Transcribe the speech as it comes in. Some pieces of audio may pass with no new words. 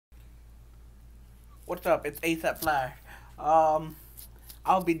What's up? It's ASAP Flash. Um,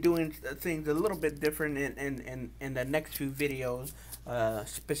 I'll be doing things a little bit different in the next few videos,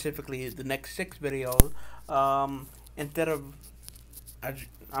 specifically the next 6 videos. Instead of, I,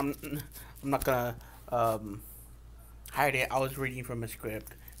 I'm, I'm not gonna um, hide it. I was reading from a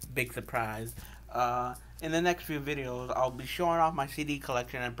script. Big surprise. In the next few videos, I'll be showing off my CD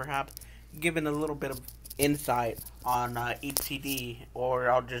collection and perhaps giving a little bit of insight on each CD,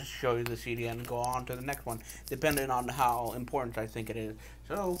 or I'll just show you the CD and go on to the next one, depending on how important I think it is.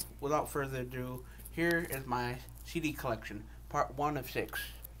 So, without further ado, here is my CD collection, part 1 of 6.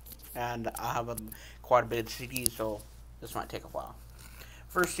 And I have quite a bit of CDs, so this might take a while.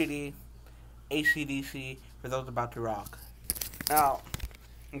 First CD, ACDC, for those about to rock. Now,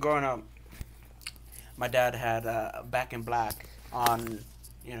 growing up, my dad had Back in Black on,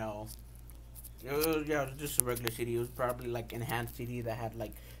 you know, it was just a regular CD. It was probably like enhanced CD that had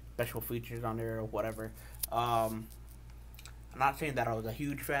like special features on there or whatever. I'm not saying that I was a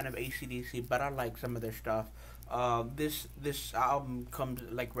huge fan of ACDC, but I like some of their stuff. This album comes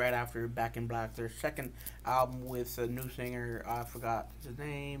like right after Back in Black, their second album with a new singer. I forgot his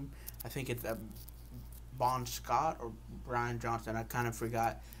name. I think it's Bon Scott or Brian Johnson. I kind of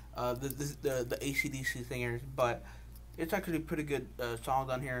forgot the ACDC singers, but it's actually pretty good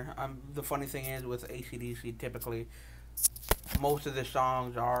songs on here. The funny thing is with ACDC, typically most of the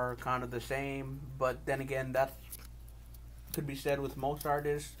songs are kind of the same, but then again, that could be said with most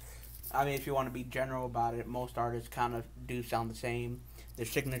artists. I mean, if you want to be general about it, most artists kind of do sound the same, their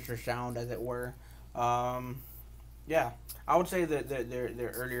signature sound, as it were. Um, yeah, I would say that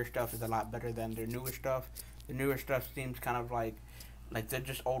their earlier stuff is a lot better than their newer stuff. The newer stuff seems kind of like they're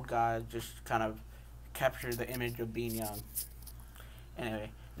just old guys, just kind of capture the image of being young. Anyway,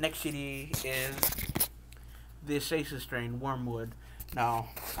 next CD is the Acacia Strain, Wormwood. Now,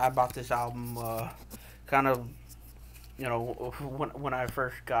 I bought this album kind of, when I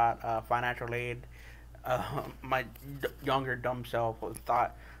first got financial aid. My younger dumb self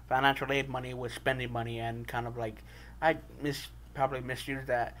thought financial aid money was spending money, and kind of like I probably misused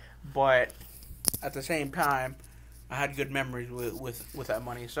that, but at the same time, I had good memories with that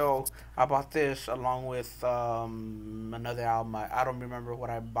money. So I bought this along with another album. I don't remember what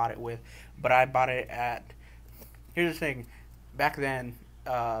I bought it with, but I bought it at. Here's the thing, back then,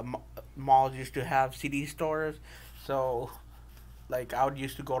 malls used to have CD stores, so like I would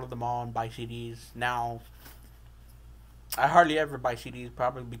used to go to the mall and buy CDs. Now I hardly ever buy CDs,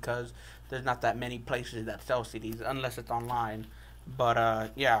 probably because there's not that many places that sell CDs unless it's online.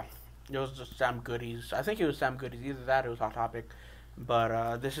 But yeah, it was just Sam Goody's. I think it was Sam Goody's. Either that or it was Hot Topic.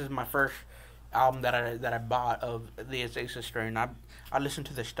 But this is my first album that I bought of the Acacia Strain. I listened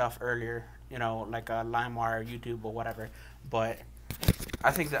to the stuff earlier, like LimeWire, YouTube, or whatever. But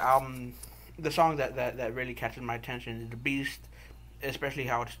I think the song that really catches my attention is The Beast, especially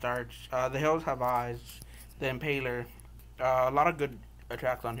how it starts. The Hills Have Eyes, The Impaler, a lot of good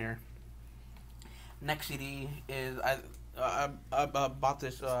tracks on here. Next CD is I bought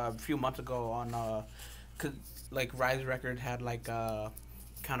this a few months ago on cause like Rise Records had like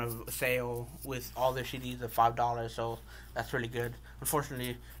kind of a sale with all their CDs at $5, so that's really good.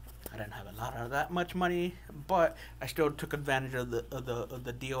 Unfortunately, I didn't have a lot of that much money, but I still took advantage of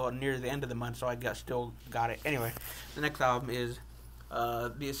the deal near the end of the month, so I still got it. Anyway, the next album is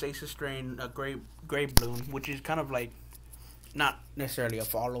the Acacia Strain, Grey Bloom, which is kind of like not necessarily a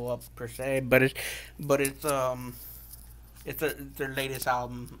follow up per se, but it's their latest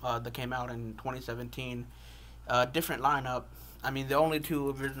album that came out in 2017. Different lineup. I mean, the only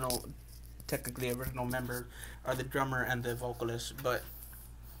two technically original members are the drummer and the vocalist, but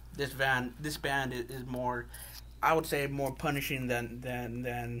this band is more, I would say, more punishing than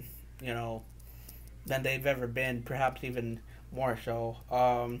than they've ever been. Perhaps even more so.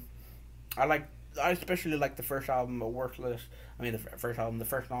 I especially like the first album, Worthless. I mean, the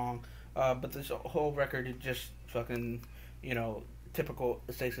first song. But this whole record is just fucking, typical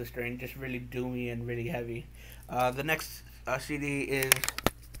Acacia Strain, just really doomy and really heavy. The next CD is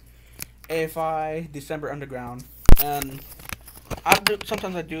AFI December Underground, and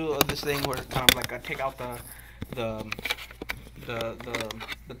sometimes I do this thing where it's kind of like I take out the the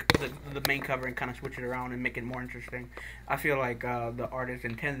the main cover and kind of switch it around and make it more interesting. I feel like the artist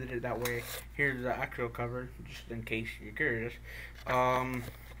intended it that way. Here's the actual cover, just in case you're curious.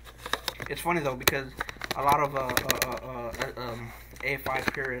 It's funny though, because a lot of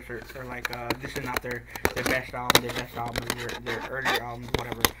AFI purists are like, this is not their best album. Their best album is their earlier albums,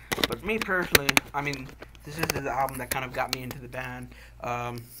 whatever. But me personally, I mean, this is the album that kind of got me into the band.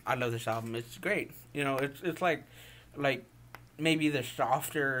 I love this album. It's great. It's like maybe the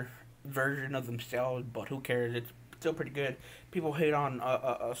softer version of themselves, but who cares? It's still pretty good. People hate on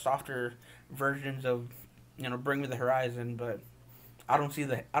softer versions of, Bring Me the Horizon, but I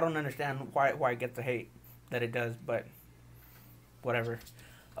don't understand why it gets the hate that it does, but whatever.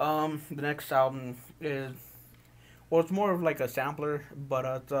 The next album is, well, it's more of like a sampler, but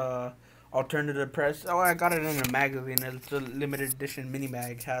it's alternative press. Oh, I got it in a magazine. It's a limited edition mini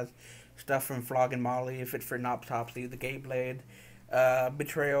mag. Has stuff from Flog and Molly, Fit for an Autopsy, The Gay Blade,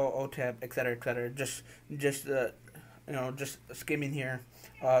 Betrayal, OTEP, etc., etc. Just skimming here.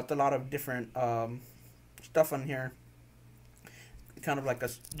 It's a lot of different stuff on here. Kind of like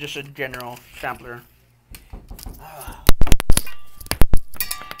just a general sampler.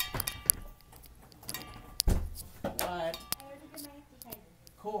 What?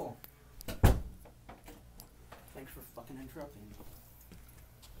 Cool. Thanks for fucking interrupting.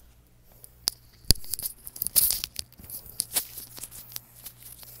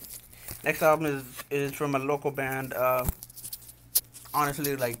 Next album is from a local band.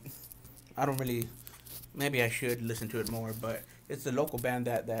 Honestly, like, I don't really. Maybe I should listen to it more, but it's a local band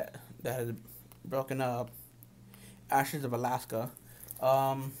that has broken up. Ashes of Alaska.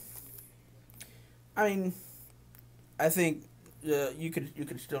 Um, I mean, I think you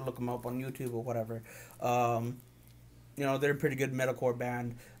could still look them up on YouTube or whatever. Um, they're a pretty good metalcore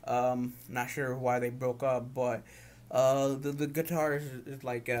band. Not sure why they broke up, but the guitar is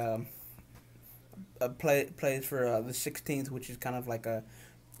like plays for the 16th, which is kind of like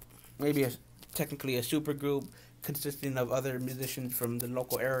maybe technically a super group consisting of other musicians from the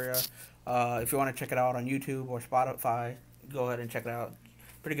local area. If you want to check it out on YouTube or Spotify, go ahead and check it out.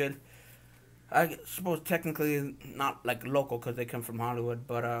 Pretty good. I suppose technically not like local because they come from Hollywood,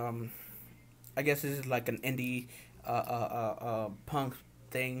 but I guess this is like an indie punk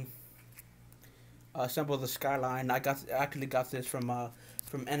thing. Simple the Skyline. Actually got this from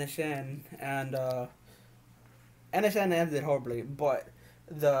NSN, and NSN ended horribly, but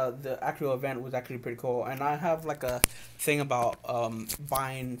the actual event was actually pretty cool. And I have like a thing about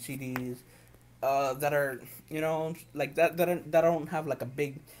buying CDs that are, like that don't have like a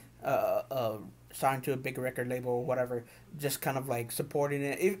big signed to a big record label or whatever. Just kind of like supporting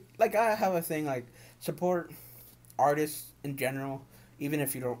it. Like I have a thing like support artists in general, even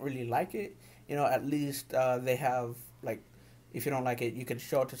if you don't really like it. At least they have like, if you don't like it, you could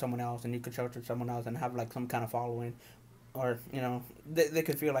show it to someone else, and you could show it to someone else, and have like some kind of following, or they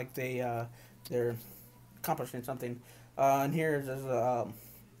could feel like they're accomplishing something. And here's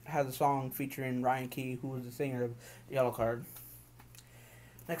has a song featuring Ryan Key, who was the singer of Yellow Card.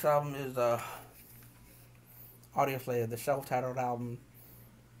 Next album is Audio Slave, the self-titled album.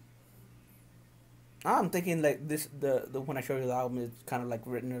 I'm thinking like this the when I show you the album, it's kind of like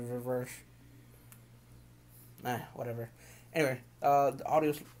written in reverse. Whatever. Anyway, the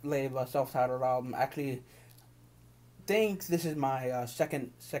Audio Slave self-titled album. Actually, think this is my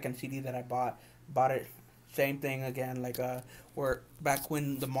second CD that I bought. Bought it, same thing again. Like where back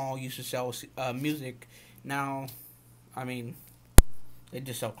when the mall used to sell music. Now, I mean, they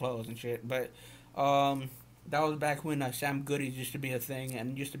just sell clothes and shit. But that was back when Sam Goodies used to be a thing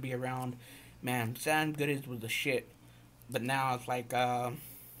and used to be around. Man, Sam Goodies was the shit. But now it's like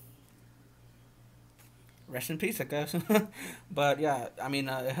rest in peace, I guess. But yeah, I mean,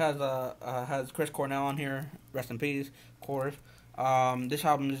 it has Chris Cornell on here. Rest in peace, of course. This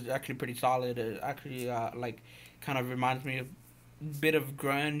album is actually pretty solid. It actually like kind of reminds me of a bit of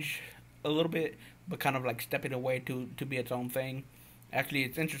grunge, a little bit, but kind of like stepping away to be its own thing. Actually,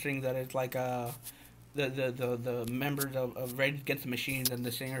 it's interesting that it's like the members of Rage Against the Machine and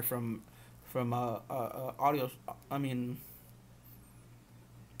the singer from Audio, I mean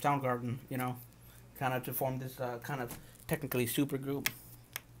Soundgarden, kind of to form this kind of technically super group.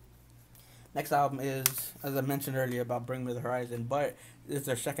 Next album is, as I mentioned earlier, about Bring Me the Horizon, but it's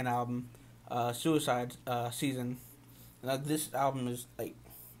their second album, Suicide Season. Now this album is like,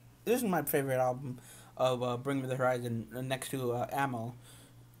 this is my favorite album of Bring Me the Horizon, next to Ammo.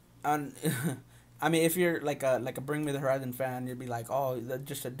 And I mean, if you're like a Bring Me the Horizon fan, you'd be like, oh,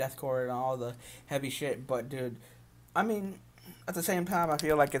 just a deathcore and all the heavy shit. But dude, I mean, at the same time, I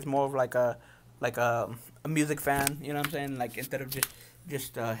feel like it's more of like a music fan. You know what I'm saying? Like instead of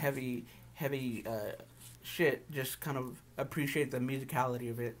just heavy shit, just kind of appreciate the musicality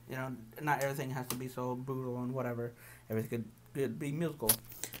of it. Not everything has to be so brutal and whatever. Everything could be musical.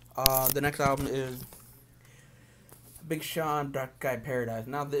 The next album is Big Sean, Dark Sky Paradise.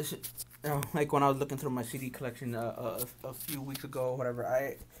 Now this, like when I was looking through my CD collection a few weeks ago or whatever,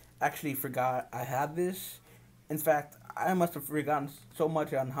 I actually forgot I had this. In fact, I must have forgotten so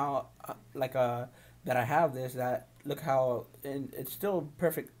much on how that I have this that look how, and it's still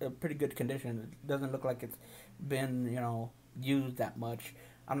perfect, pretty good condition. It doesn't look like it's been, used that much.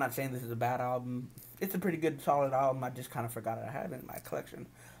 I'm not saying this is a bad album. It's a pretty good, solid album. I just kind of forgot I had it in my collection.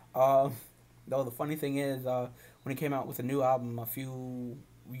 Uh, though the funny thing is, when he came out with a new album a few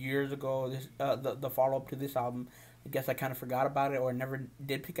years ago, the follow up to this album, I guess I kind of forgot about it or never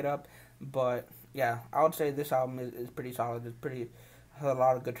did pick it up. But yeah, I would say this album is pretty solid. It's pretty has a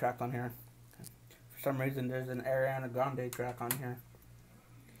lot of good tracks on here. For some reason, there's an Ariana Grande track on here.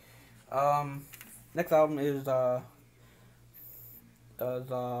 Um, Next album is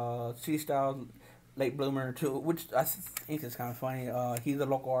C Styles Late Bloomer too, which I think is kind of funny. He's a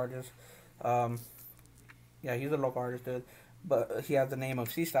local artist. Um, yeah, he's a local artist, dude. But he has the name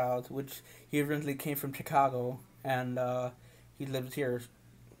of C Styles, which he originally came from Chicago, and he lives here.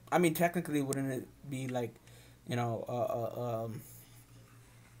 I mean, technically, wouldn't it be like, you know,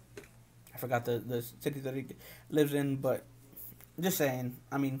 I forgot the city that he lives in, but just saying.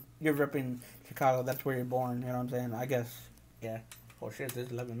 I mean, you're repping Chicago. That's where you're born. You know what I'm saying? I guess. Yeah. Oh shit! This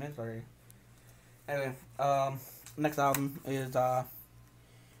is 11 minutes already. Anyway, next album is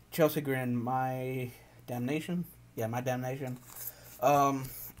Chelsea Grin, My Damnation. Yeah, My Damnation.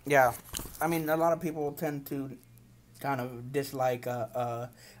 Yeah. I mean, a lot of people tend to kind of dislike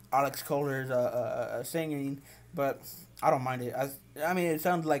Alex Kohler's singing, but I don't mind it. I mean, it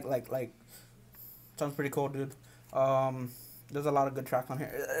sounds like sounds pretty cool, dude. There's a lot of good tracks on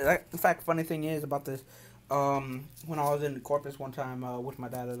here. In fact, funny thing is about this, when I was in Corpus one time with my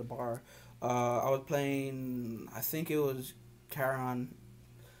dad at a bar, I was playing. I think it was Charon,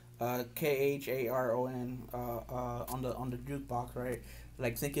 Kharon, on the jukebox, right?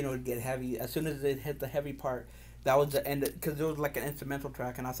 Like thinking it would get heavy. As soon as it hit the heavy part, that was the end. Because it was like an instrumental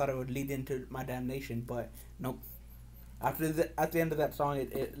track, and I thought it would lead into My Damnation, but nope. At the end of that song,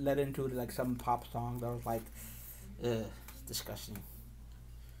 it led into like some pop song that was like, ugh, it's disgusting.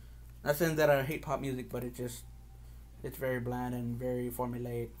 Not saying that I hate pop music, but it's very bland and very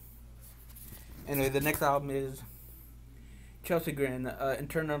formulaic. Anyway, the next album is Chelsea Grin,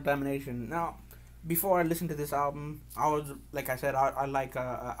 Internal Damnation. Now, before I listened to this album, I was like I said, I like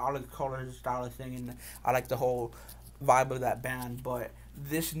Alex Kohler's style of singing. I like the whole vibe of that band, but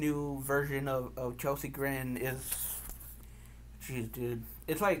this new version of Chelsea Grin is, jeez, dude.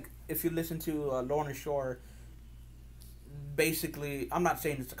 It's like if you listen to Lorna Shore. Basically, I'm not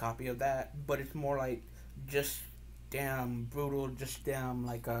saying it's a copy of that, but it's more like just damn brutal, just damn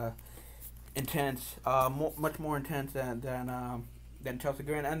like intense, much more intense than Chelsea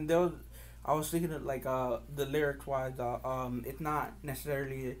Grin. And those, I was thinking of like the lyrics wise, it's not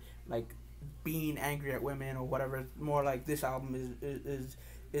necessarily like being angry at women or whatever. It's more like this album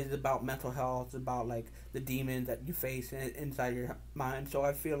is about mental health, about like the demons that you face inside your mind. So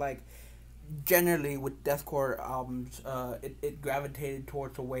I feel like generally with deathcore albums, it gravitated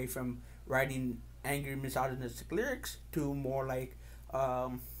towards away from writing angry misogynistic lyrics to more like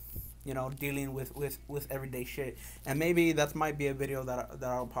dealing with everyday shit. And maybe that might be a video that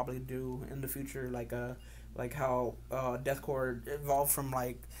I'll probably do in the future, like how deathcore evolved from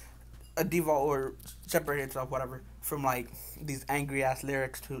like a devolve or separated itself, whatever, from like these angry ass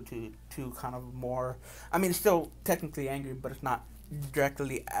lyrics to kind of more. I mean, it's still technically angry, but it's not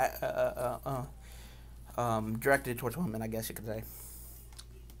directly directed towards women, I guess you could say.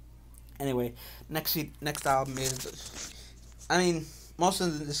 Anyway, next album is, I mean, most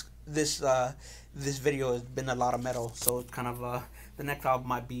of this video has been a lot of metal, so it's kind of the next album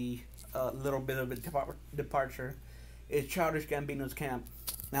might be a little bit of a departure. It's Childish Gambino's Camp.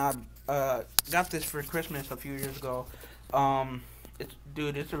 Now I got this for Christmas a few years ago.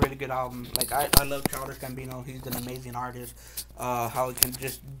 It's a really good album. Like I love Childish Gambino. He's an amazing artist. How he can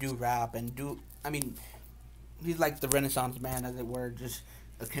just do rap and do. I mean, he's like the Renaissance man, as it were. Just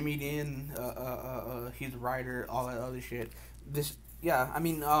a comedian. He's a writer. All that other shit. I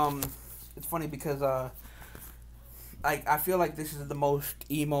mean, it's funny because I feel like this is the most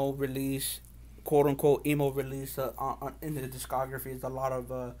emo release, quote unquote emo release in the discography. It's a lot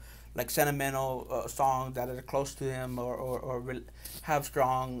of like sentimental songs that are close to him or have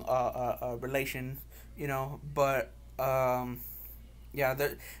strong relation, But and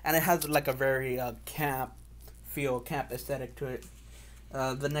it has like a very camp aesthetic to it.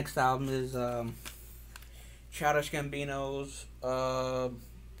 The next album is Childish Gambino's what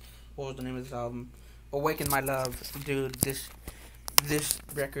was the name of this album? Awaken My Love. Dude, this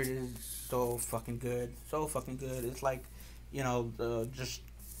record is so fucking good. So fucking good. It's like, just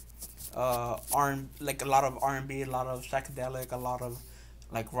like a lot of R&B, a lot of psychedelic, a lot of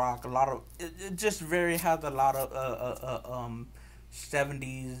like rock, a lot of it just very has a lot of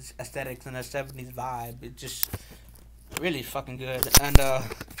 70s aesthetics and a 70s vibe. It just really fucking good. And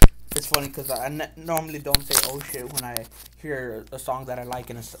it's funny because normally don't say oh shit when I hear a song that I like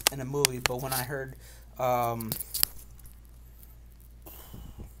in a movie, but when I heard um,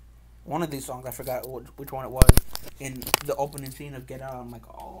 one of these songs, I forgot which one it was, in the opening scene of Get Out, I'm like,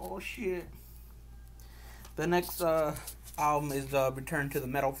 oh shit. The next album is Return to the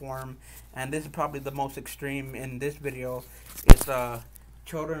Metal Form, and this is probably the most extreme in this video. It's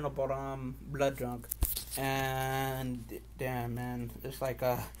Children of Bodom, Blood Drunk, and damn man, it's like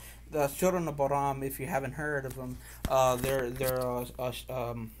the Children of Bodom. If you haven't heard of them, they're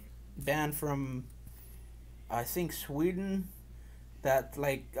band from I think Sweden. That's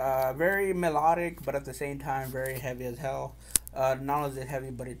like very melodic, but at the same time very heavy as hell. Not only is it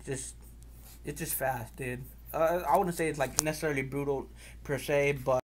heavy, but it's just fast, dude. I wouldn't say it's like necessarily brutal per se, but